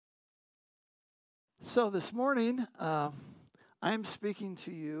So this morning, I'm speaking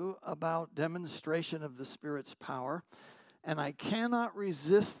to you about demonstration of the Spirit's power, and I cannot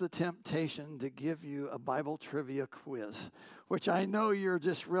resist the temptation to give you a Bible trivia quiz, which I know you're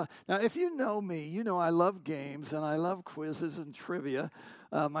just real. Now, if you know me, you know I love games and I love quizzes and trivia.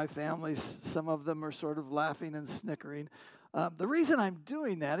 My family's, some of them are sort of laughing and snickering. The reason I'm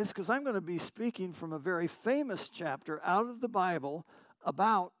doing that is because I'm going to be speaking from a very famous chapter out of the Bible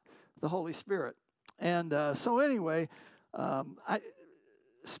about the Holy Spirit. And so anyway,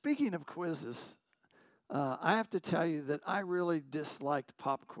 speaking of quizzes, I have to tell you that I really disliked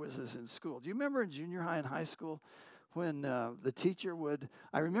pop quizzes in school. Do you remember in junior high and high school when the teacher would,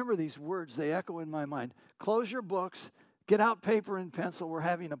 I remember these words, they echo in my mind, close your books, get out paper and pencil, we're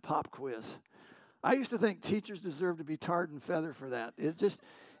having a pop quiz. I used to think teachers deserved to be tarred and feathered for that.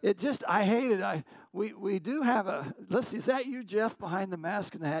 I hate it. We do have a, let's see, is that you, Jeff, behind the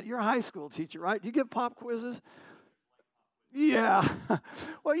mask and the hat? You're a high school teacher, right? Do you give pop quizzes? Yeah.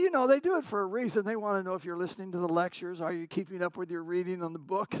 Well, you know, they do it for a reason. They want to know if you're listening to the lectures, are you keeping up with your reading on the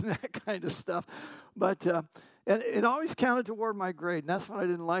book and that kind of stuff. But it always counted toward my grade, and that's what I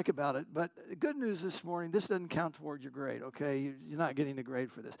didn't like about it. But the good news this morning, this doesn't count toward your grade, okay? You're not getting a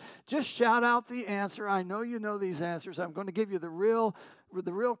grade for this. Just shout out the answer. I know you know these answers. I'm going to give you the real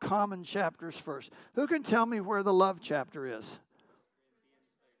common chapters first. Who can tell me where the love chapter is?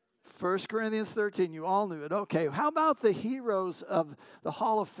 1 Corinthians 13. You all knew it. Okay, how about the heroes of the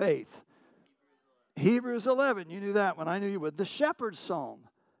Hall of Faith? Hebrews 11. You knew that one. I knew you would. The Shepherd's Psalm.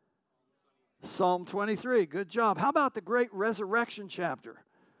 Psalm 23, good job. How about the great resurrection chapter?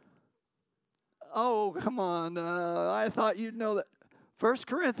 Oh, come on. I thought you'd know that. 1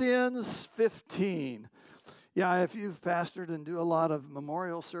 Corinthians 15. Yeah, if you've pastored and do a lot of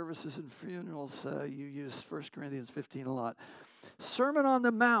memorial services and funerals, you use 1 Corinthians 15 a lot. Sermon on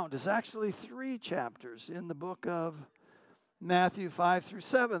the Mount is actually 3 chapters in the book of Matthew 5 through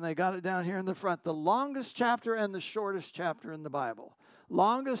 7. They got it down here in the front. The longest chapter and the shortest chapter in the Bible.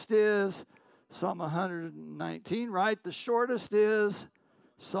 Longest is Psalm 119, right? The shortest is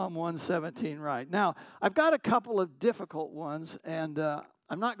Psalm 117, right? Now, I've got a couple of difficult ones, and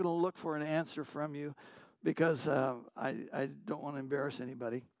I'm not going to look for an answer from you because I don't want to embarrass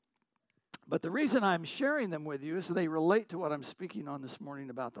anybody. But the reason I'm sharing them with you is they relate to what I'm speaking on this morning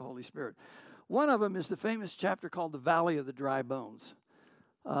about the Holy Spirit. One of them is the famous chapter called the Valley of the Dry Bones.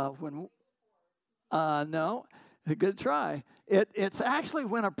 No, good try. It's actually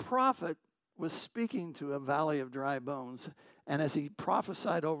when a prophet was speaking to a valley of dry bones, and as he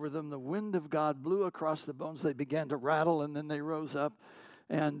prophesied over them, the wind of God blew across the bones. They began to rattle, and then they rose up,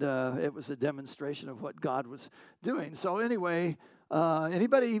 and it was a demonstration of what God was doing. So anyway,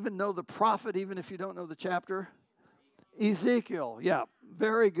 anybody even know the prophet, even if you don't know the chapter? Ezekiel, yeah,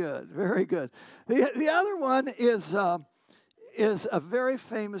 very good, very good. The other one is a very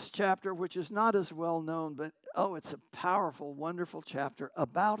famous chapter, which is not as well known, but it's a powerful, wonderful chapter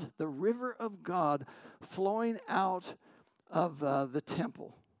about the river of God flowing out of the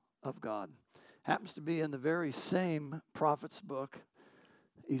temple of God. Happens to be in the very same prophet's book,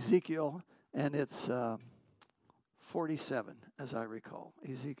 Ezekiel, and it's 47, as I recall,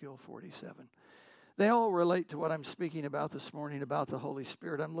 Ezekiel 47. They all relate to what I'm speaking about this morning about the Holy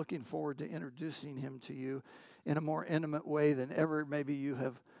Spirit. I'm looking forward to introducing him to you in a more intimate way than ever maybe you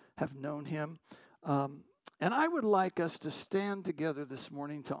have known him. And I would like us to stand together this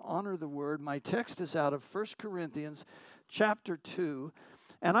morning to honor the word. My text is out of 1 Corinthians chapter 2,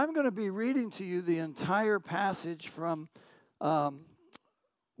 and I'm going to be reading to you the entire passage from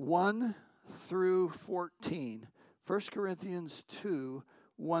 1 through 14. 1 Corinthians 2,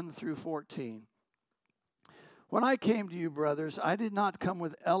 1 through 14. When I came to you, brothers, I did not come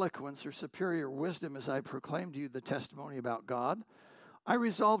with eloquence or superior wisdom as I proclaimed to you the testimony about God. I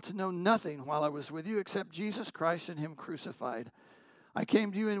resolved to know nothing while I was with you except Jesus Christ and him crucified. I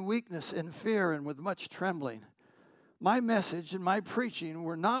came to you in weakness and fear and with much trembling. My message and my preaching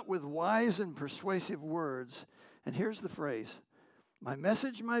were not with wise and persuasive words. And here's the phrase. My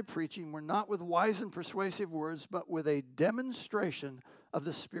message and my preaching were not with wise and persuasive words, but with a demonstration of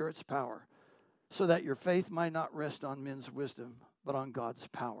the Spirit's power, so that your faith might not rest on men's wisdom, but on God's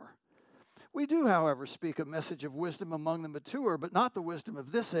power. We do, however, speak a message of wisdom among the mature, but not the wisdom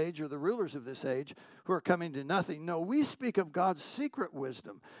of this age or the rulers of this age who are coming to nothing. No, we speak of God's secret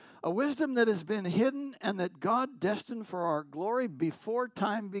wisdom, a wisdom that has been hidden and that God destined for our glory before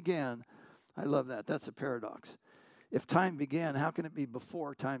time began. I love that. That's a paradox. If time began, how can it be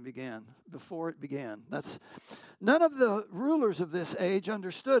before time began? Before it began. None of the rulers of this age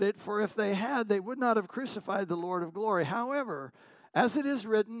understood it, for if they had, they would not have crucified the Lord of glory. However, As it is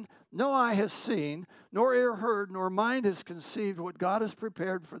written, no eye has seen, nor ear heard, nor mind has conceived what God has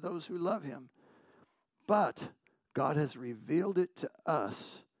prepared for those who love him. But God has revealed it to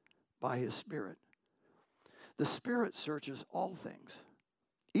us by his Spirit. The Spirit searches all things,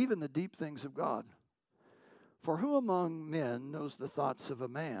 even the deep things of God. For who among men knows the thoughts of a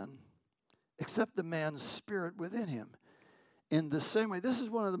man, except the man's spirit within him? In the same way, this is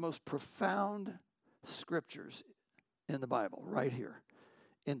one of the most profound scriptures in the Bible, right here.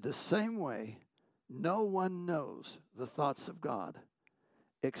 In the same way, no one knows the thoughts of God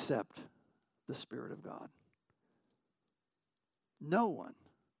except the Spirit of God. No one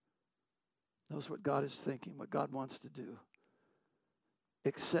knows what God is thinking, what God wants to do,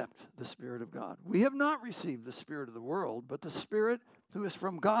 except the Spirit of God. We have not received the spirit of the world, but the Spirit who is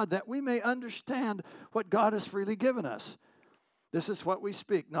from God, that we may understand what God has freely given us. This is what we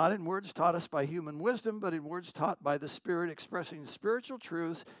speak, not in words taught us by human wisdom, but in words taught by the Spirit, expressing spiritual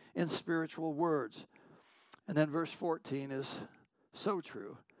truths in spiritual words. And then verse 14 is so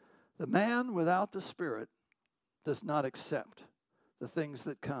true. The man without the Spirit does not accept the things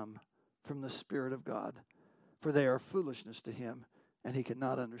that come from the Spirit of God, for they are foolishness to him, and he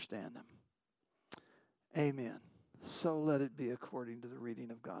cannot understand them. Amen. So let it be according to the reading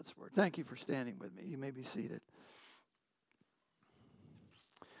of God's word. Thank you for standing with me. You may be seated.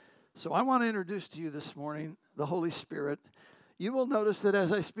 So I want to introduce to you this morning the Holy Spirit. You will notice that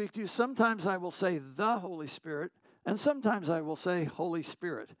as I speak to you, sometimes I will say the Holy Spirit, and sometimes I will say Holy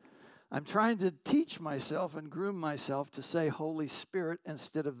Spirit. I'm trying to teach myself and groom myself to say Holy Spirit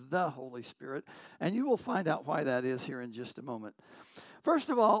instead of the Holy Spirit, and you will find out why that is here in just a moment. First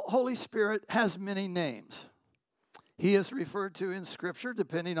of all, Holy Spirit has many names. He is referred to in Scripture,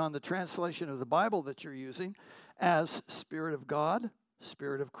 depending on the translation of the Bible that you're using, as Spirit of God,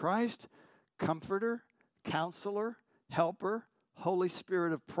 Spirit of Christ, Comforter, Counselor, Helper, Holy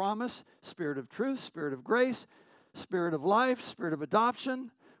Spirit of Promise, Spirit of Truth, Spirit of Grace, Spirit of Life, Spirit of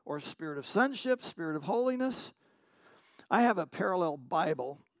Adoption, or Spirit of Sonship, Spirit of Holiness. I have a parallel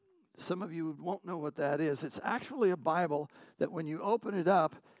Bible. Some of you won't know what that is. It's actually a Bible that when you open it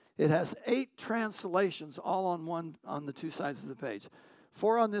up, it has 8 translations all on the 2 sides of the page.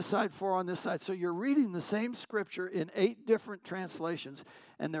 4 on this side, 4 on this side. So you're reading the same scripture in 8 different translations,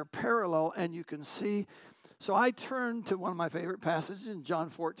 and they're parallel, and you can see. So I turned to one of my favorite passages in John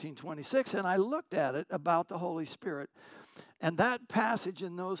 14:26, and I looked at it about the Holy Spirit. And that passage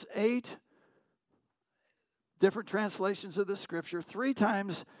in those 8 different translations of the scripture, 3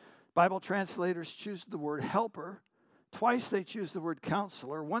 times Bible translators choose the word helper. Twice they choose the word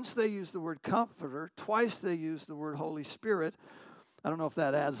counselor. Once they use the word comforter. Twice they use the word Holy Spirit. I don't know if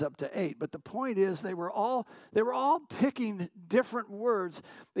that adds up to 8, but the point is they were all picking different words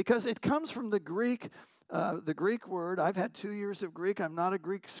because it comes from the Greek word. I've had 2 years of Greek. I'm not a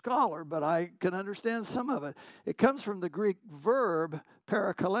Greek scholar, but I can understand some of it. It comes from the Greek verb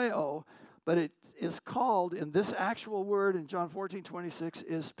parakaleo, but it is called, in this actual word in John 14:26,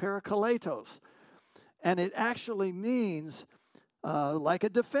 is parakletos. And it actually means like a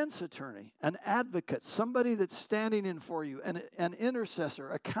defense attorney, an advocate, somebody that's standing in for you, an intercessor,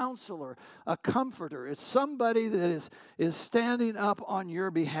 a counselor, a comforter. It's somebody that is standing up on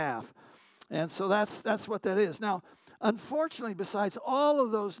your behalf. And so that's what that is. Now, unfortunately, besides all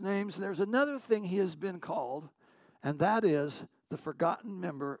of those names, there's another thing he has been called, and that is the forgotten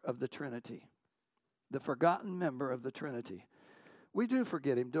member of the Trinity. The forgotten member of the Trinity. We do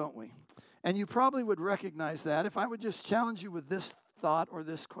forget him, don't we? And you probably would recognize that if I would just challenge you with this thought or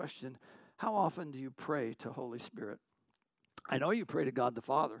this question. How often do you pray to Holy Spirit? I know you pray to God the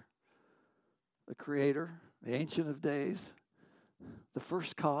Father, the Creator, the Ancient of Days, the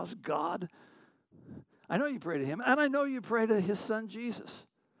first cause, God. I know you pray to him, and I know you pray to his son, Jesus.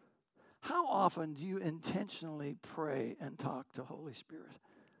 How often do you intentionally pray and talk to Holy Spirit?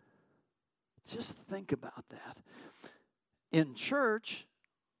 Just think about that. In church,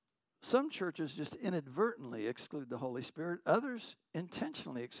 some churches just inadvertently exclude the Holy Spirit. Others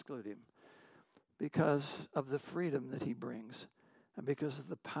intentionally exclude him because of the freedom that he brings and because of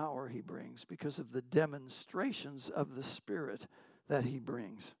the power he brings, because of the demonstrations of the Spirit that he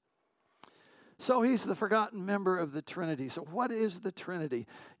brings. So he's the forgotten member of the Trinity. So what is the Trinity?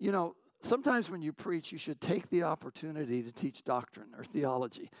 You know, sometimes when you preach, you should take the opportunity to teach doctrine or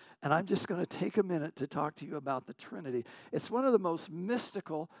theology. And I'm just going to take a minute to talk to you about the Trinity. It's one of the most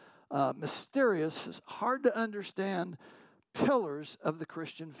mystical, mysterious, hard to understand pillars of the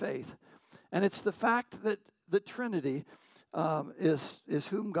Christian faith. And it's the fact that the Trinity is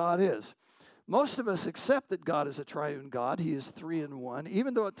whom God is. Most of us accept that God is a triune God. He is 3 in 1,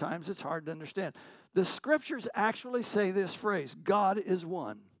 even though at times it's hard to understand. The scriptures actually say this phrase, God is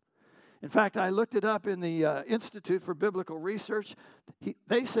one. In fact, I looked it up in the Institute for Biblical Research.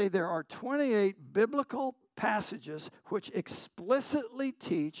 They say there are 28 biblical passages which explicitly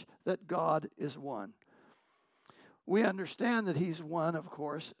teach that God is one. We understand that he's one, of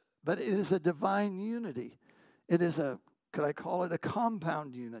course, but it is a divine unity. It is could I call it a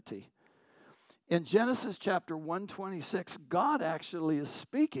compound unity? In Genesis chapter 126, God actually is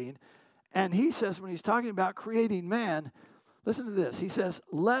speaking, and he says when he's talking about creating man, listen to this. He says,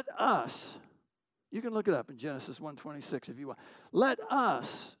 let us, you can look it up in Genesis 126 if you want. Let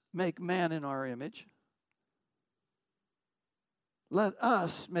us make man in our image. Let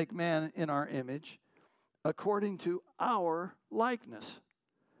us make man in our image according to our likeness.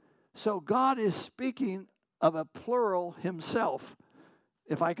 So God is speaking of a plural himself,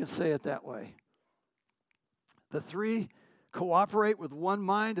 if I can say it that way. The three cooperate with one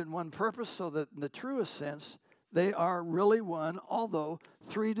mind and one purpose, so that in the truest sense, they are really one, although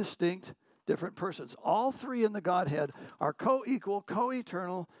three distinct different persons. All three in the Godhead are co-equal,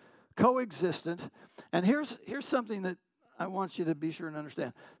 co-eternal, co-existent. And here's something that I want you to be sure and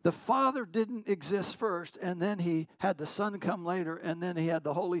understand. The Father didn't exist first, and then he had the Son come later, and then he had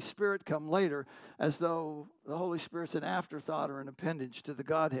the Holy Spirit come later, as though the Holy Spirit's an afterthought or an appendage to the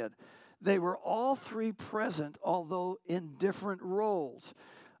Godhead. They were all three present, although in different roles.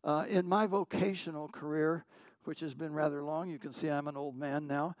 In my vocational career, which has been rather long, you can see I'm an old man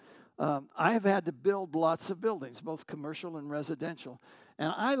now, I have had to build lots of buildings, both commercial and residential.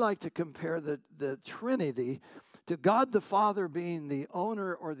 And I like to compare the Trinity to God the Father being the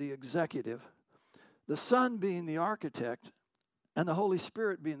owner or the executive, the Son being the architect, and the Holy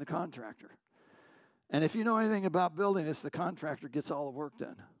Spirit being the contractor. And if you know anything about building, it's the contractor gets all the work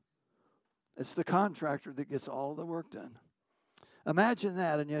done. It's the contractor that gets all of the work done. Imagine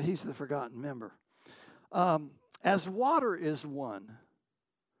that, and yet he's the forgotten member. As water is one,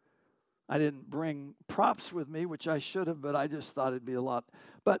 I didn't bring props with me, which I should have, but I just thought it'd be a lot.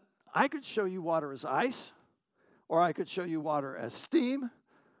 But I could show you water as ice, or I could show you water as steam,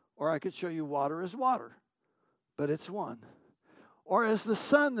 or I could show you water as water, but it's one. Or as the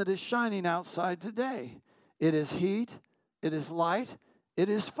sun that is shining outside today. It is heat, it is light, it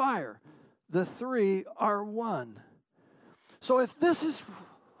is fire. The three are one. So if this is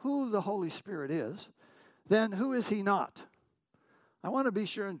who the Holy Spirit is, then who is he not? I want to be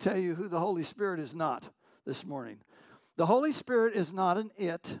sure and tell you who the Holy Spirit is not this morning. The Holy Spirit is not an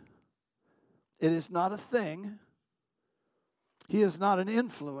it. It is not a thing. He is not an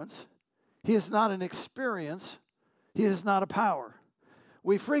influence. He is not an experience. He is not a power.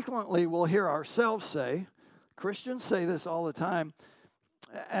 We frequently will hear ourselves say, Christians say this all the time,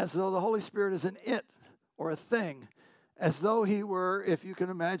 as though the Holy Spirit is an it or a thing, as though he were, if you can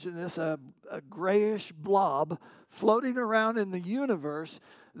imagine this, a grayish blob floating around in the universe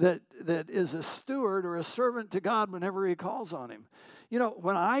that is a steward or a servant to God whenever he calls on him. You know,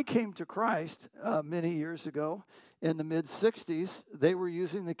 when I came to Christ many years ago, in the mid-'60s, they were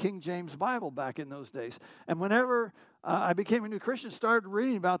using the King James Bible back in those days. And whenever I became a new Christian, started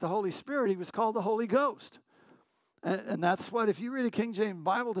reading about the Holy Spirit, he was called the Holy Ghost. And that's what, if you read a King James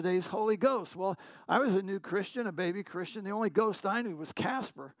Bible today, is Holy Ghost. Well, I was a new Christian, a baby Christian. The only ghost I knew was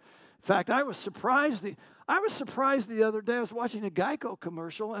Casper. In fact, I was surprised the other day. I was watching a Geico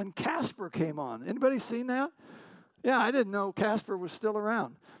commercial, and Casper came on. Anybody seen that? Yeah, I didn't know Casper was still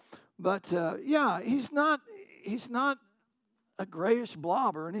around. But, yeah, he's not a grayish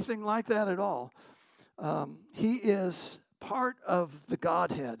blob or anything like that at all. He is part of the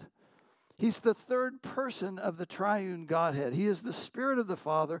Godhead. He's the third person of the triune Godhead. He is the Spirit of the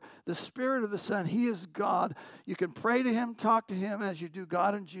Father, the Spirit of the Son. He is God. You can pray to him, talk to him as you do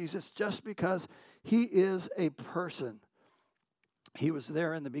God and Jesus, just because he is a person. He was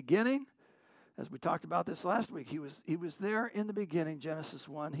there in the beginning. As we talked about this last week, he was there in the beginning, Genesis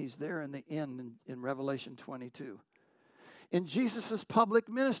 1. He's there in the end in Revelation 22. In Jesus' public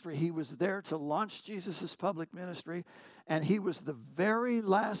ministry, he was there to launch Jesus' public ministry, and he was the very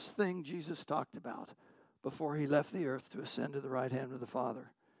last thing Jesus talked about before he left the earth to ascend to the right hand of the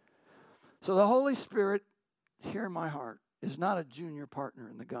Father. So the Holy Spirit, hear my heart, is not a junior partner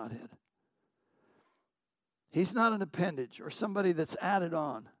in the Godhead. He's not an appendage or somebody that's added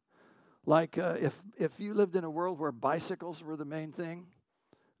on. Like if you lived in a world where bicycles were the main thing,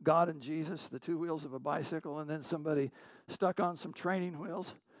 God and Jesus, the two wheels of a bicycle, and then somebody stuck on some training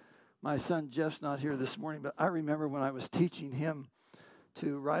wheels. My son Jeff's not here this morning, but I remember when I was teaching him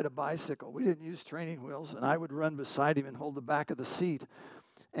to ride a bicycle. We didn't use training wheels, and I would run beside him and hold the back of the seat.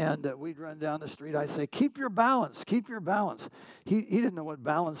 And we'd run down the street. I'd say, keep your balance, keep your balance. He didn't know what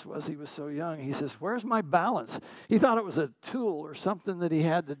balance was. He was so young. He says, where's my balance? He thought it was a tool or something that he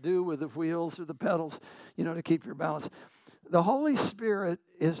had to do with the wheels or the pedals, to keep your balance. The Holy Spirit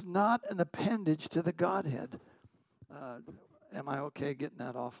is not an appendage to the Godhead. Am I okay getting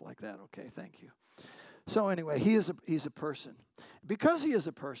that off like that? Okay, thank you. So anyway, he's a person. Because he is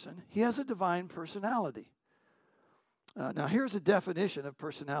a person, he has a divine personality. Now, here's a definition of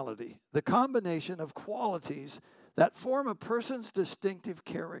personality: the combination of qualities that form a person's distinctive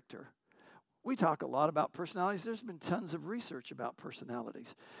character. We talk a lot about personalities. There's been tons of research about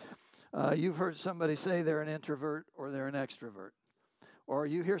personalities. You've heard somebody say they're an introvert or they're an extrovert. Or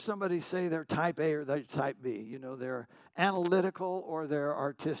you hear somebody say they're type A or they're type B. They're analytical or they're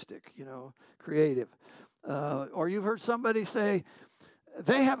artistic, creative. Or you've heard somebody say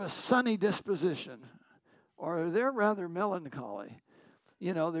they have a sunny disposition, or they're rather melancholy.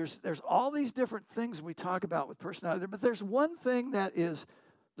 There's all these different things we talk about with personality, but there's one thing that is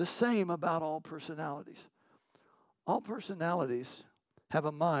the same about all personalities. All personalities have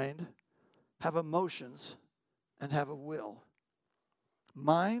a mind, have emotions, and have a will.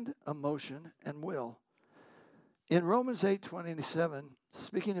 Mind, emotion, and will. In Romans 8:27,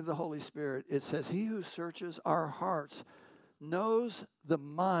 speaking of the Holy Spirit, it says, he who searches our hearts knows the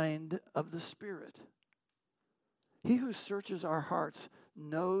mind of the Spirit. He who searches our hearts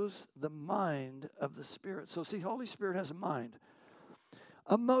knows the mind of the Spirit. So see, Holy Spirit has a mind.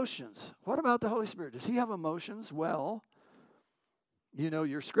 Emotions. What about the Holy Spirit? Does he have emotions? Well, you know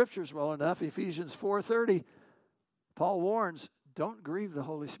your scriptures well enough. Ephesians 4:30, Paul warns, don't grieve the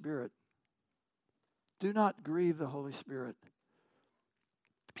Holy Spirit. Do not grieve the Holy Spirit.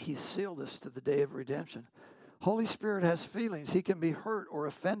 He sealed us to the day of redemption. Holy Spirit has feelings. He can be hurt or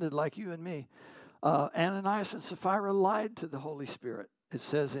offended like you and me. Ananias and Sapphira lied to the Holy Spirit, it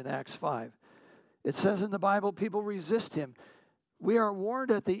says in Acts 5. It says in the Bible, people resist him. We are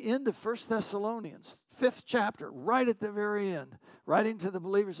warned at the end of 1 Thessalonians, 5th chapter, right at the very end, writing to the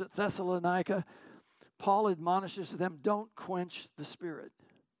believers at Thessalonica, Paul admonishes them, don't quench the Spirit.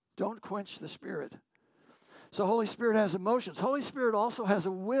 Don't quench the Spirit. So Holy Spirit has emotions. Holy Spirit also has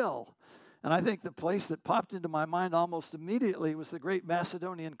a will. And I think the place that popped into my mind almost immediately was the great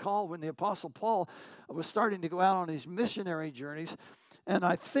Macedonian call when the Apostle Paul was starting to go out on his missionary journeys. And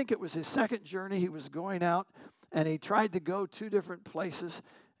I think it was his second journey. He was going out and he tried to go 2 different places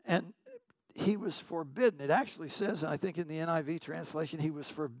and he was forbidden. It actually says, and I think in the NIV translation, he was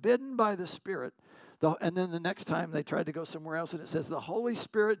forbidden by the Spirit. And then the next time they tried to go somewhere else and it says the Holy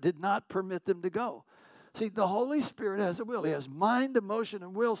Spirit did not permit them to go. See, the Holy Spirit has a will. He has mind, emotion,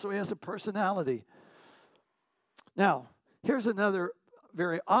 and will, so he has a personality. Now, here's another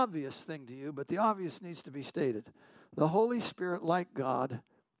very obvious thing to you, but the obvious needs to be stated. The Holy Spirit, like God,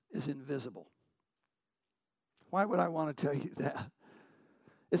 is invisible. Why would I want to tell you that?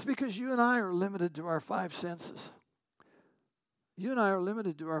 It's because you and I are limited to our 5 senses. You and I are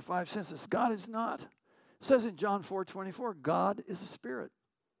limited to our 5 senses. God is not. It says in John 4:24, God is a spirit.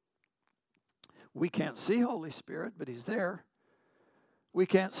 We can't see Holy Spirit, but he's there. We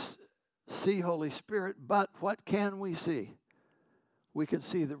can't see Holy Spirit, but what can we see? We can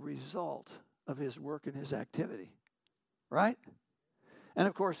see the result of his work and his activity, right? And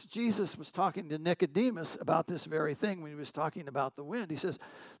of course, Jesus was talking to Nicodemus about this very thing when he was talking about the wind. He says,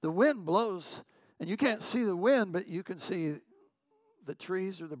 the wind blows, and you can't see the wind, but you can see the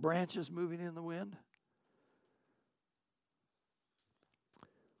trees or the branches moving in the wind.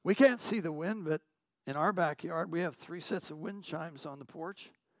 We can't see the wind, but in our backyard, we have 3 sets of wind chimes on the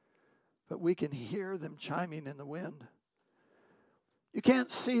porch, but we can hear them chiming in the wind. You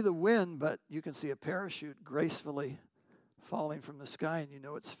can't see the wind, but you can see a parachute gracefully falling from the sky, and you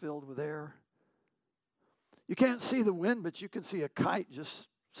know it's filled with air. You can't see the wind, but you can see a kite just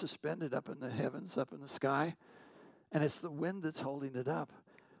suspended up in the heavens, up in the sky, and it's the wind that's holding it up.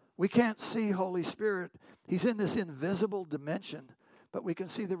 We can't see Holy Spirit. He's in this invisible dimension, but we can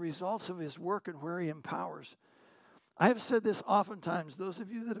see the results of his work and where he empowers. I have said this oftentimes. Those of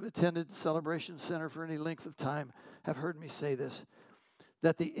you that have attended Celebration Center for any length of time have heard me say this,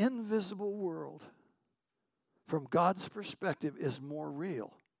 that the invisible world, from God's perspective, is more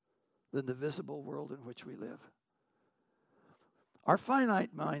real than the visible world in which we live. Our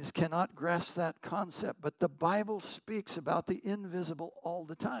finite minds cannot grasp that concept, but the Bible speaks about the invisible all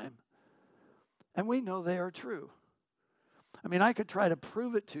the time. And we know they are true. I mean, I could try to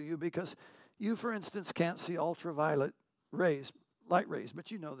prove it to you because you, for instance, can't see ultraviolet rays, light rays, but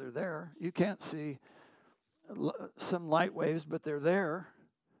you know they're there. You can't see some light waves, but they're there.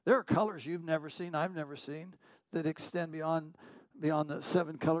 There are colors you've never seen, I've never seen, that extend beyond beyond the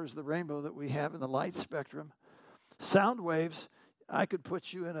 7 colors of the rainbow that we have in the light spectrum. Sound waves, I could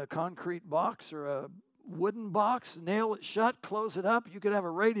put you in a concrete box or a wooden box, nail it shut, close it up. You could have a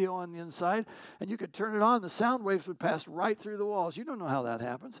radio on the inside, and you could turn it on. The sound waves would pass right through the walls. You don't know how that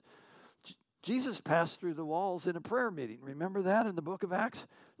happens. Jesus passed through the walls in a prayer meeting. Remember that in the book of Acts?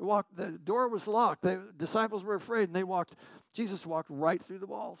 The door was locked. The disciples were afraid, and Jesus walked right through the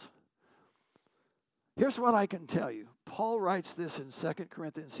walls. Here's what I can tell you. Paul writes this in 2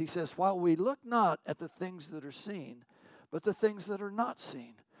 Corinthians. He says, while we look not at the things that are seen, but the things that are not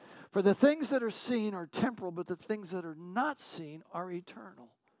seen. For the things that are seen are temporal, but the things that are not seen are eternal.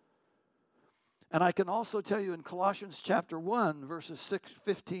 And I can also tell you in Colossians chapter 1, verses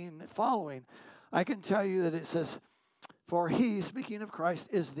 6-15 following, I can tell you that it says, for he, speaking of Christ,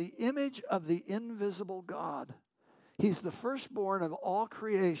 is the image of the invisible God. He's the firstborn of all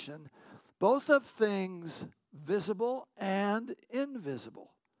creation, both of things visible and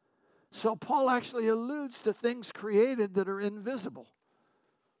invisible. So Paul actually alludes to things created that are invisible.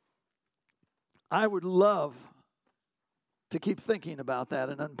 I would love to keep thinking about that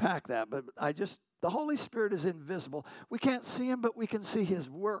and unpack that, but the Holy Spirit is invisible. We can't see him, but we can see his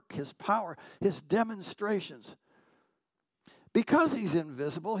work, his power, his demonstrations. Because he's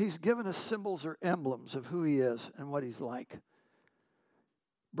invisible, he's given us symbols or emblems of who he is and what he's like.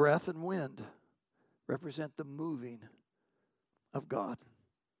 Breath and wind represent the moving of God.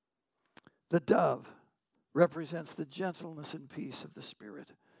 The dove represents the gentleness and peace of the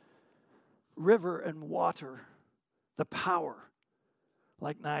Spirit. River and water, the power,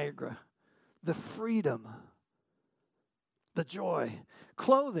 like Niagara. The freedom, the joy.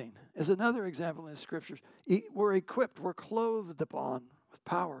 Clothing is another example in the Scriptures. We're equipped, we're clothed upon with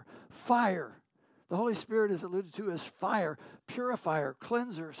power. Fire. The Holy Spirit is alluded to as fire, purifier,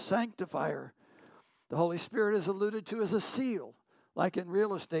 cleanser, sanctifier. The Holy Spirit is alluded to as a seal, like in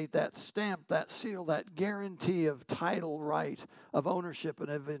real estate, that stamp, that seal, that guarantee of title right, of ownership and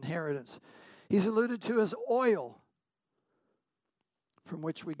of inheritance. He's alluded to as oil, from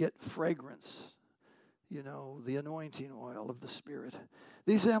which we get fragrance, the anointing oil of the Spirit.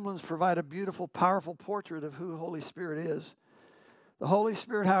 These emblems provide a beautiful, powerful portrait of who the Holy Spirit is. The Holy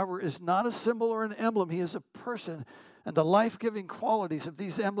Spirit, however, is not a symbol or an emblem. He is a person, and the life-giving qualities of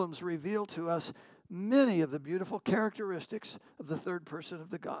these emblems reveal to us many of the beautiful characteristics of the third person of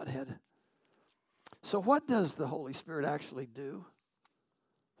the Godhead. So what does the Holy Spirit actually do?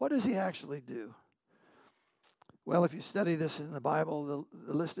 What does he actually do? Well, if you study this in the Bible,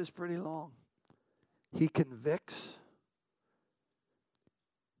 the list is pretty long. He convicts.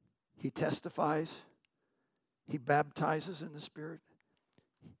 He testifies. He baptizes in the Spirit.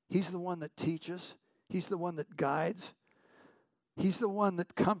 He's the one that teaches. He's the one that guides. He's the one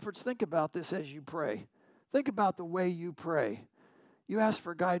that comforts. Think about this as you pray. Think about the way you pray. You ask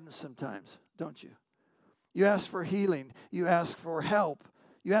for guidance sometimes, don't you? You ask for healing. You ask for help.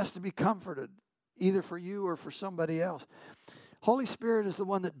 You ask to be comforted, either for you or for somebody else. Holy Spirit is the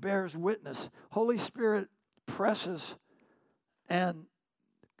one that bears witness. Holy Spirit presses and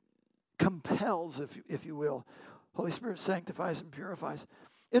compels, if you will. Holy Spirit sanctifies and purifies.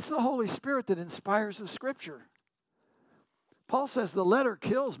 It's the Holy Spirit that inspires the Scripture. Paul says the letter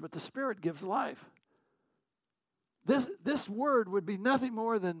kills, but the Spirit gives life. This word would be nothing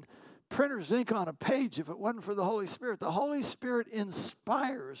more than printer's ink on a page if it wasn't for the Holy Spirit. The Holy Spirit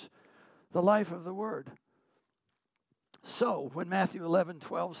inspires the life of the Word. So, when Matthew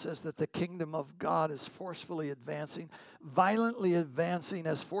 11:12 says that the kingdom of God is forcefully advancing, violently advancing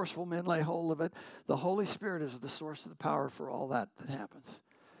as forceful men lay hold of it, the Holy Spirit is the source of the power for all that happens.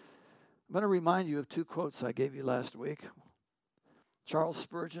 I'm going to remind you of 2 quotes I gave you last week. Charles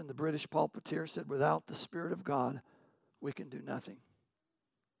Spurgeon, the British pulpiteer, said, "Without the Spirit of God, we can do nothing."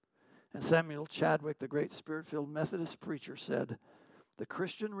 And Samuel Chadwick, the great Spirit-filled Methodist preacher, said, "The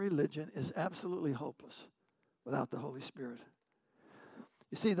Christian religion is absolutely hopeless without the Holy Spirit."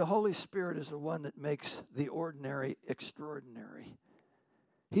 You see, the Holy Spirit is the one that makes the ordinary extraordinary.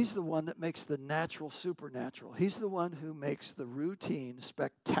 He's the one that makes the natural supernatural. He's the one who makes the routine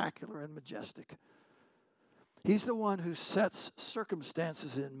spectacular and majestic. He's the one who sets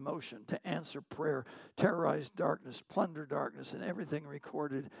circumstances in motion to answer prayer, terrorize darkness, plunder darkness, and everything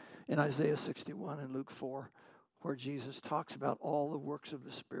recorded in Isaiah 61 and Luke 4, where Jesus talks about all the works of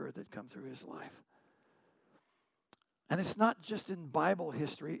the Spirit that come through his life. And it's not just in Bible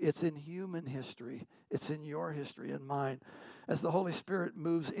history, it's in human history. It's in your history and mine. As the Holy Spirit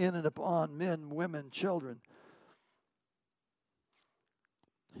moves in and upon men, women, children.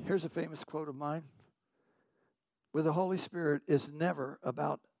 Here's a famous quote of mine. With the Holy Spirit is never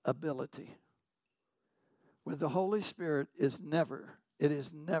about ability. with the Holy Spirit it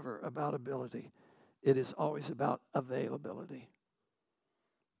is never about ability. It is always about availability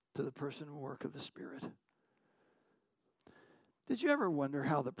to the person and work of the Spirit. Did you ever wonder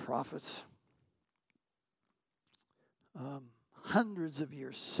how the prophets, hundreds of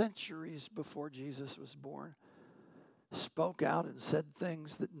years, centuries before Jesus was born, spoke out and said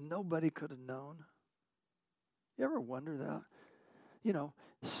things that nobody could have known? You ever wonder that?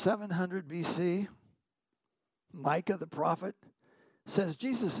 700 BC, Micah the prophet says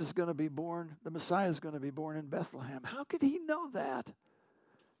Jesus is going to be born, the Messiah is going to be born in Bethlehem. How could he know that?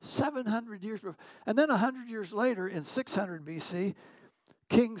 700 years before. And then 100 years later, in 600 BC,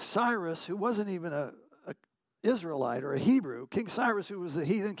 King Cyrus, who wasn't even a Israelite or a Hebrew, King Cyrus, who was a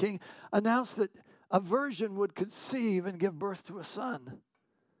heathen king, announced that a virgin would conceive and give birth to a son.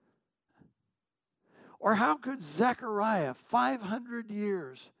 Or how could Zechariah, 500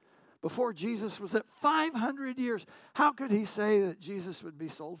 years before Jesus was at 500 years, how could he say that Jesus would be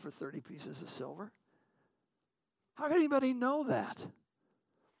sold for 30 pieces of silver? How could anybody know that?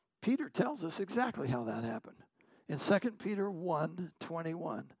 Peter tells us exactly how that happened. In 2 Peter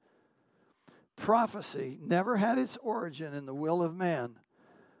 1:21, prophecy never had its origin in the will of man,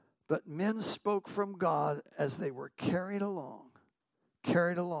 but men spoke from God as they were carried along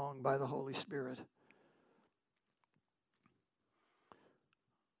by the Holy Spirit.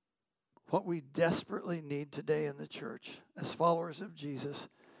 What we desperately need today in the church as followers of Jesus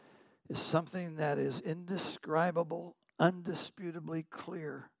is something that is indescribable, undisputably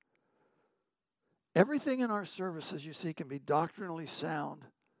clear. Everything in our services, you see, can be doctrinally sound,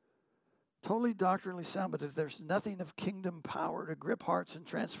 totally doctrinally sound, but if there's nothing of kingdom power to grip hearts and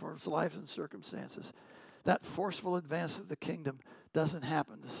transform lives and circumstances, that forceful advance of the kingdom doesn't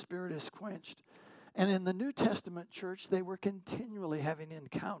happen. The Spirit is quenched. And in the New Testament church, they were continually having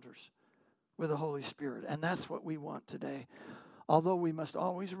encounters with the Holy Spirit, and that's what we want today. Although we must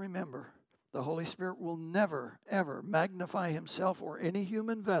always remember, the Holy Spirit will never, ever magnify himself or any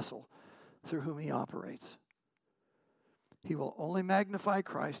human vessel through whom he operates. He will only magnify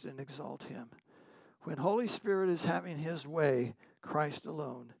Christ and exalt him. When Holy Spirit is having his way, Christ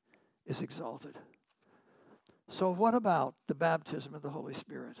alone is exalted. So what about the baptism of the Holy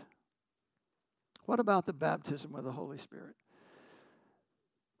Spirit? What about the baptism of the Holy Spirit?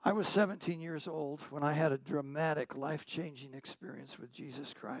 I was 17 years old when I had a dramatic, life-changing experience with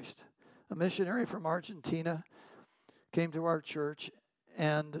Jesus Christ. A missionary from Argentina came to our church,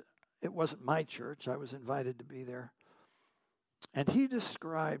 and it wasn't my church. I was invited to be there. And he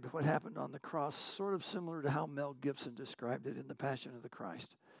described what happened on the cross sort of similar to how Mel Gibson described it in The Passion of the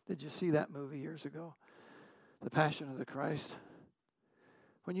Christ. Did you see that movie years ago? The Passion of the Christ.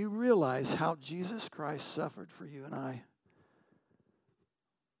 When you realize how Jesus Christ suffered for you and I,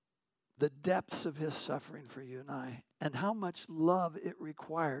 the depths of his suffering for you and I, and how much love it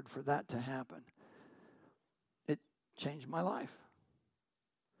required for that to happen, it changed my life.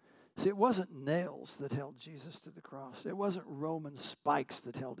 See, it wasn't nails that held Jesus to the cross. It wasn't Roman spikes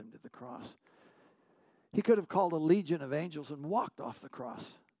that held him to the cross. He could have called a legion of angels and walked off the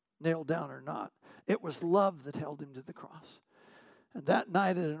cross, nailed down or not. It was love that held him to the cross. And that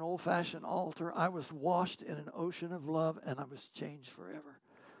night at an old-fashioned altar, I was washed in an ocean of love, and I was changed forever.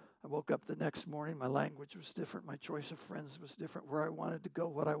 I woke up the next morning, my language was different, my choice of friends was different, where I wanted to go,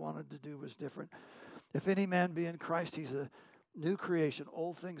 what I wanted to do was different. If any man be in Christ, he's a new creation.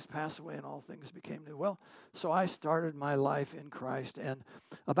 Old things pass away and all things became new. Well, so I started my life in Christ, and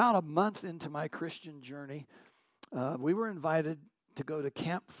about a month into my Christian journey, we were invited to go to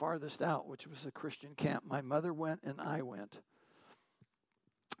Camp Farthest Out, which was a Christian camp. My mother went and I went.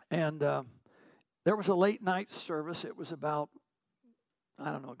 And there was a late night service. It was about,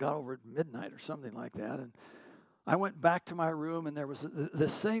 it got over at midnight or something like that. And I went back to my room, and there was the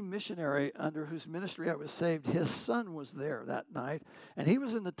same missionary under whose ministry I was saved. His son was there that night, and he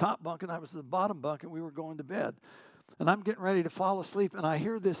was in the top bunk, and I was in the bottom bunk, and we were going to bed. And I'm getting ready to fall asleep, and I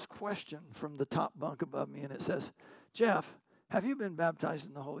hear this question from the top bunk above me, and it says, "Jeff, have you been baptized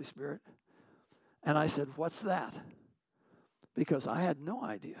in the Holy Spirit?" And I said, "What's that?" Because I had no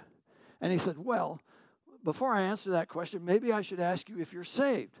idea. And he said, "Well, before I answer that question, maybe I should ask you if you're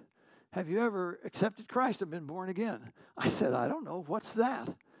saved. Have you ever accepted Christ and been born again?" I said, "I don't know. What's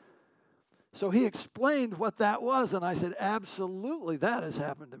that?" So he explained what that was, and I said, "Absolutely, that has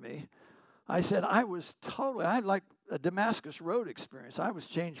happened to me." I said, I had like a Damascus Road experience. I was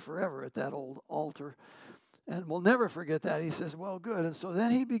changed forever at that old altar, and we'll never forget that. He says, "Well, good." And so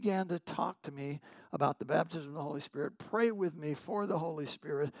then he began to talk to me about the baptism of the Holy Spirit, pray with me for the Holy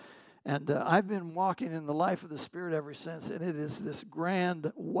Spirit. And I've been walking in the life of the Spirit ever since, and it is this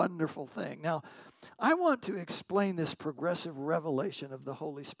grand, wonderful thing. Now, I want to explain this progressive revelation of the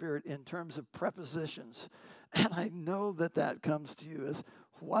Holy Spirit in terms of prepositions. And I know that that comes to you as,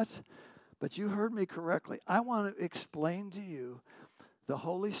 what? But you heard me correctly. I want to explain to you the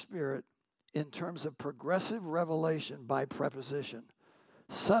Holy Spirit in terms of progressive revelation by preposition.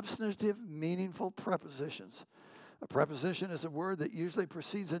 Substantive, meaningful prepositions. A preposition is a word that usually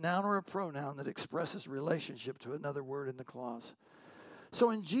precedes a noun or a pronoun that expresses relationship to another word in the clause. So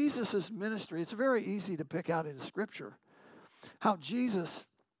in Jesus' ministry, it's very easy to pick out in Scripture how Jesus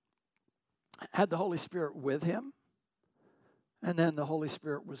had the Holy Spirit with him, and then the Holy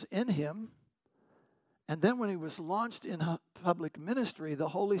Spirit was in him, and then when he was launched in public ministry, the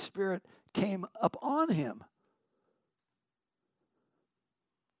Holy Spirit came upon him.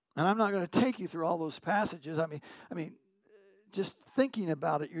 And I'm not going to take you through all those passages. I mean, just thinking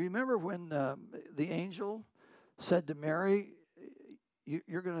about it, you remember when the angel said to Mary,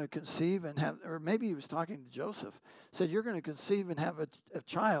 you're going to conceive and have, or maybe he was talking to Joseph, said you're going to conceive and have a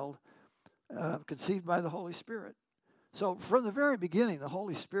child conceived by the Holy Spirit. So from the very beginning, the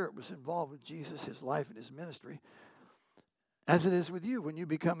Holy Spirit was involved with Jesus, his life and his ministry, as it is with you when you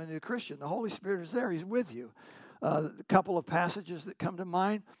become a new Christian. The Holy Spirit is there. He's with you. A couple of passages that come to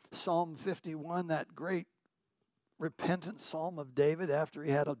mind, Psalm 51, that great repentant psalm of David after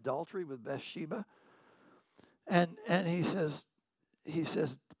he had adultery with Bathsheba. And he says,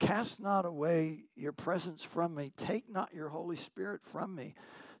 cast not away your presence from me. Take not your Holy Spirit from me.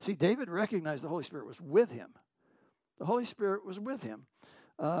 See, David recognized the Holy Spirit was with him. The Holy Spirit was with him.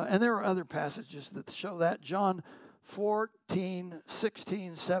 And there are other passages that show that. John 14,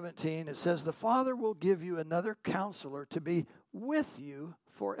 16, 17, it says, the Father will give you another counselor to be with you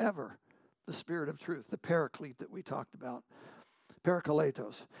forever. The Spirit of truth, the paraclete that we talked about,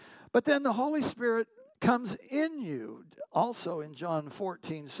 parakletos. But then the Holy Spirit comes in you, also in John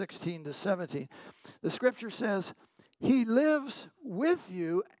 14, 16 to 17. The Scripture says, he lives with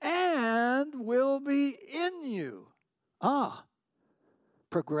you and will be in you.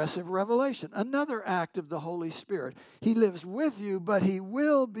 Progressive revelation, another act of the Holy Spirit. He lives with you, but he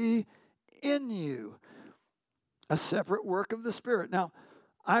will be in you. A separate work of the Spirit. Now,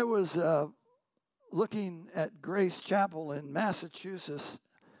 I was looking at Grace Chapel in Massachusetts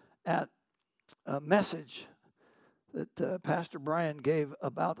at a message that Pastor Brian gave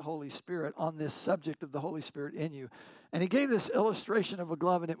about the Holy Spirit on this subject of the Holy Spirit in you. And he gave this illustration of a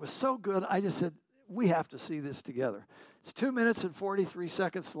glove, and it was so good, I just said, we have to see this together. It's 2 minutes and 43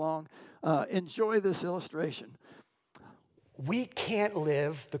 seconds long. Enjoy this illustration. We can't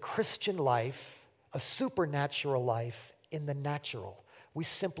live the Christian life, a supernatural life, in the natural. We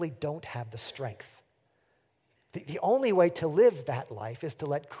simply don't have the strength. The only way to live that life is to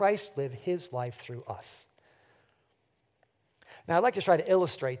let Christ live his life through us. Now, I'd like to try to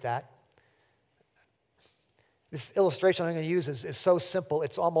illustrate that. This illustration I'm going to use is so simple,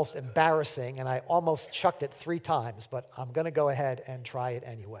 it's almost embarrassing, and I almost chucked it 3 times, but I'm going to go ahead and try it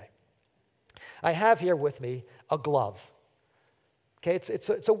anyway. I have here with me a glove. Okay,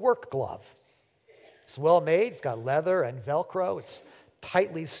 it's a work glove. It's well made, it's got leather and Velcro, it's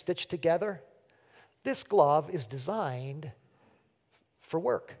tightly stitched together. This glove is designed for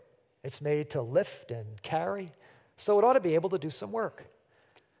work. It's made to lift and carry, so it ought to be able to do some work.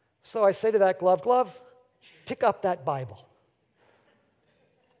 So I say to that glove, pick up that Bible.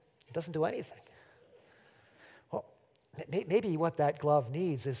 It doesn't do anything. Well, maybe what that glove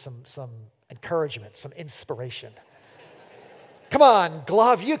needs is some encouragement, some inspiration. Come on,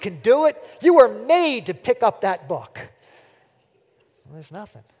 glove, you can do it. You were made to pick up that book. Well, there's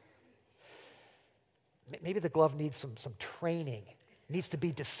nothing. Maybe the glove needs some training. It needs to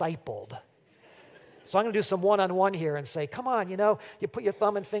be discipled. So I'm going to do some one-on-one here and say, come on, you put your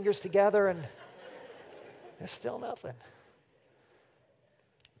thumb and fingers together and there's still nothing.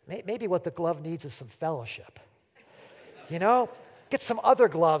 Maybe what the glove needs is some fellowship. Get some other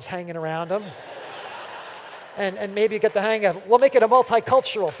gloves hanging around them. And maybe get the hang of it. We'll make it a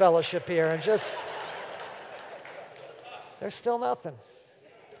multicultural fellowship here and just, there's still nothing.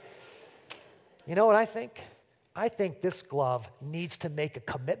 You know what I think? I think this glove needs to make a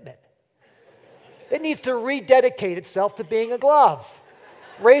commitment. It needs to rededicate itself to being a glove.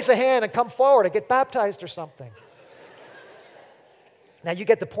 Raise a hand and come forward and get baptized or something. Now you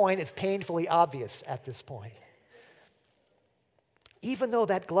get the point. It's painfully obvious at this point. Even though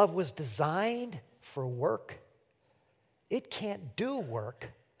that glove was designed for work, it can't do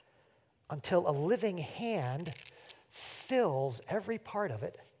work until a living hand fills every part of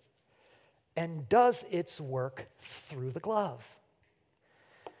it and does its work through the glove.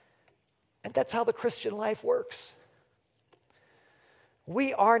 And that's how the Christian life works.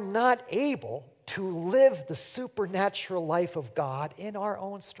 We are not able to live the supernatural life of God in our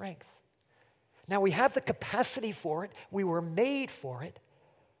own strength. Now, we have the capacity for it. We were made for it,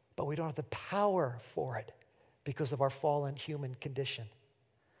 but we don't have the power for it because of our fallen human condition.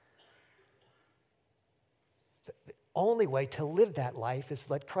 The only way to live that life is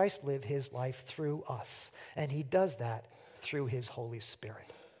to let Christ live his life through us, and he does that through his Holy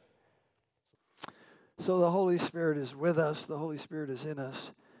Spirit. So the Holy Spirit is with us, the Holy Spirit is in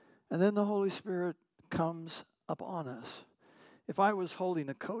us, and then the Holy Spirit comes upon us. If I was holding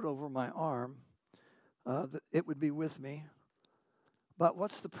a coat over my arm, it would be with me. But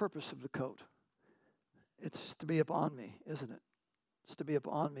what's the purpose of the coat? It's to be upon me, isn't it? It's to be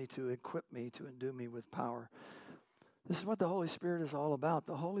upon me, to equip me, to endue me with power. This is what the Holy Spirit is all about.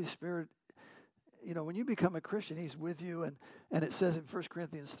 The Holy Spirit, when you become a Christian, he's with you. And it says in 1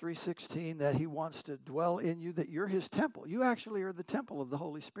 Corinthians 3:16 that he wants to dwell in you, that you're his temple. You actually are the temple of the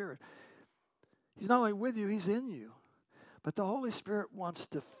Holy Spirit. He's not only with you, he's in you. But the Holy Spirit wants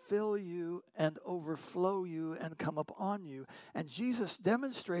to fill you and overflow you and come upon you. And Jesus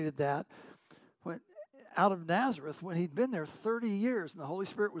demonstrated that out of Nazareth when he'd been there 30 years. And the Holy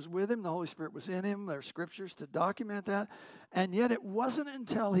Spirit was with him. The Holy Spirit was in him. There are scriptures to document that. And yet it wasn't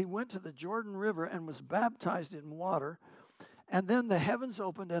until he went to the Jordan River and was baptized in water, and then the heavens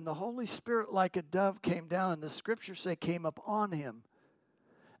opened and the Holy Spirit like a dove came down, and the scriptures say came upon him.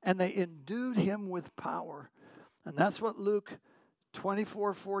 And they endued him with power. And that's what Luke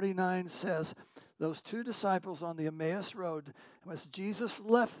 24:49 says. Those two disciples on the Emmaus Road, as Jesus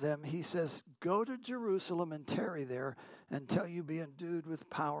left them, he says, go to Jerusalem and tarry there until you be endued with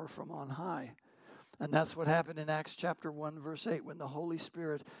power from on high. And that's what happened in Acts chapter 1, verse 8, when the Holy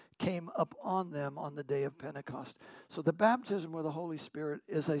Spirit came upon them on the day of Pentecost. So the baptism with the Holy Spirit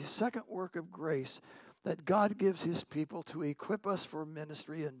is a second work of grace that God gives his people to equip us for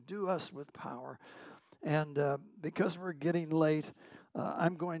ministry and endue us with power. And because we're getting late,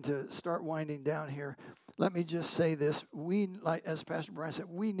 I'm going to start winding down here. Let me just say this. As Pastor Brian said,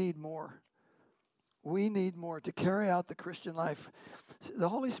 we need more. We need more to carry out the Christian life. The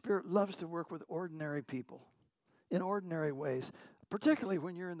Holy Spirit loves to work with ordinary people in ordinary ways, particularly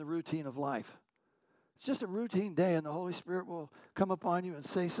when you're in the routine of life. It's just a routine day, and the Holy Spirit will come upon you and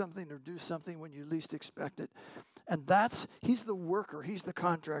say something or do something when you least expect it. And he's the worker, he's the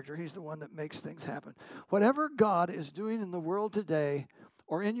contractor, he's the one that makes things happen. Whatever God is doing in the world today,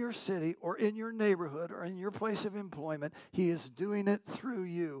 or in your city, or in your neighborhood, or in your place of employment, he is doing it through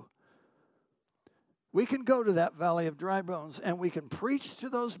you. We can go to that valley of dry bones, and we can preach to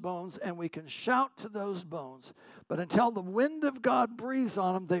those bones, and we can shout to those bones. But until the wind of God breathes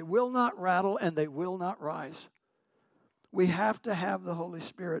on them, they will not rattle and they will not rise. We have to have the Holy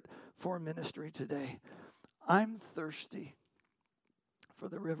Spirit for ministry today. I'm thirsty for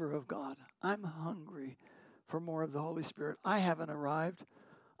the river of God. I'm hungry for more of the Holy Spirit. I haven't arrived.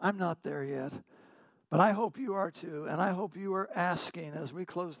 I'm not there yet. But I hope you are too, and I hope you are asking as we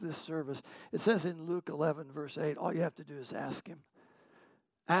close this service. It says in Luke 11, verse 8, all you have to do is ask him.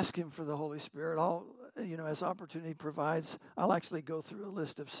 Ask him for the Holy Spirit. As opportunity provides, I'll actually go through a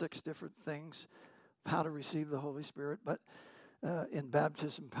list of 6 different things of how to receive the Holy Spirit, but in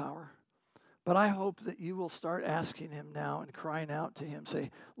baptism power. But I hope that you will start asking him now and crying out to him.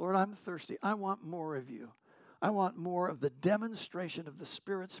 Say, Lord, I'm thirsty. I want more of you. I want more of the demonstration of the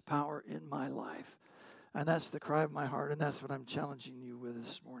Spirit's power in my life. And that's the cry of my heart, and that's what I'm challenging you with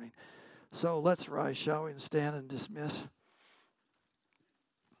this morning. So let's rise, shall we, and stand and dismiss.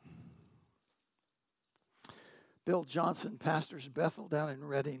 Bill Johnson pastors Bethel down in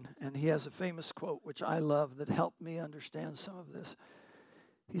Redding, and he has a famous quote, which I love, that helped me understand some of this.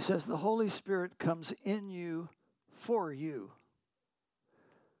 He says, the Holy Spirit comes in you for you.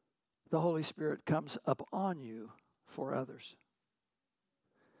 The Holy Spirit comes upon you for others.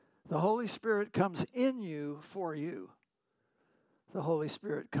 The Holy Spirit comes in you for you. The Holy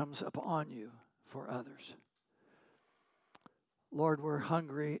Spirit comes upon you for others. Lord, we're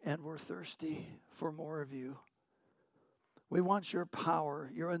hungry and we're thirsty for more of you. We want your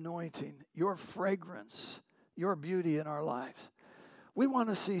power, your anointing, your fragrance, your beauty in our lives. We want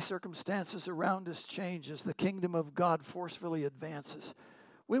to see circumstances around us change as the kingdom of God forcefully advances.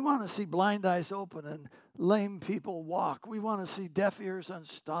 We want to see blind eyes open and lame people walk. We want to see deaf ears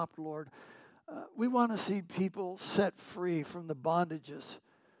unstopped, Lord. We want to see people set free from the bondages,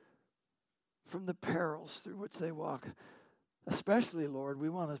 from the perils through which they walk. Especially, Lord, we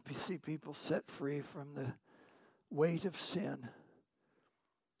want to see people set free from the weight of sin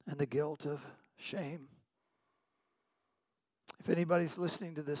and the guilt of shame. If anybody's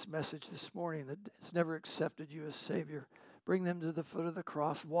listening to this message this morning that has never accepted you as Savior, bring them to the foot of the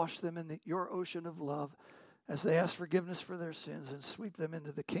cross. Wash them in your ocean of love as they ask forgiveness for their sins and sweep them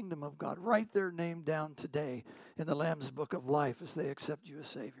into the kingdom of God. Write their name down today in the Lamb's Book of Life as they accept you as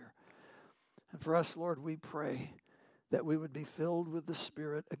Savior. And for us, Lord, we pray that we would be filled with the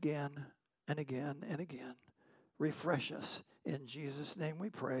Spirit again and again and again. Refresh us. In Jesus' name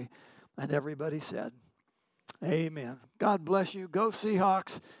we pray. And everybody said, amen. God bless you. Go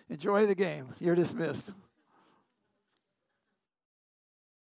Seahawks. Enjoy the game. You're dismissed.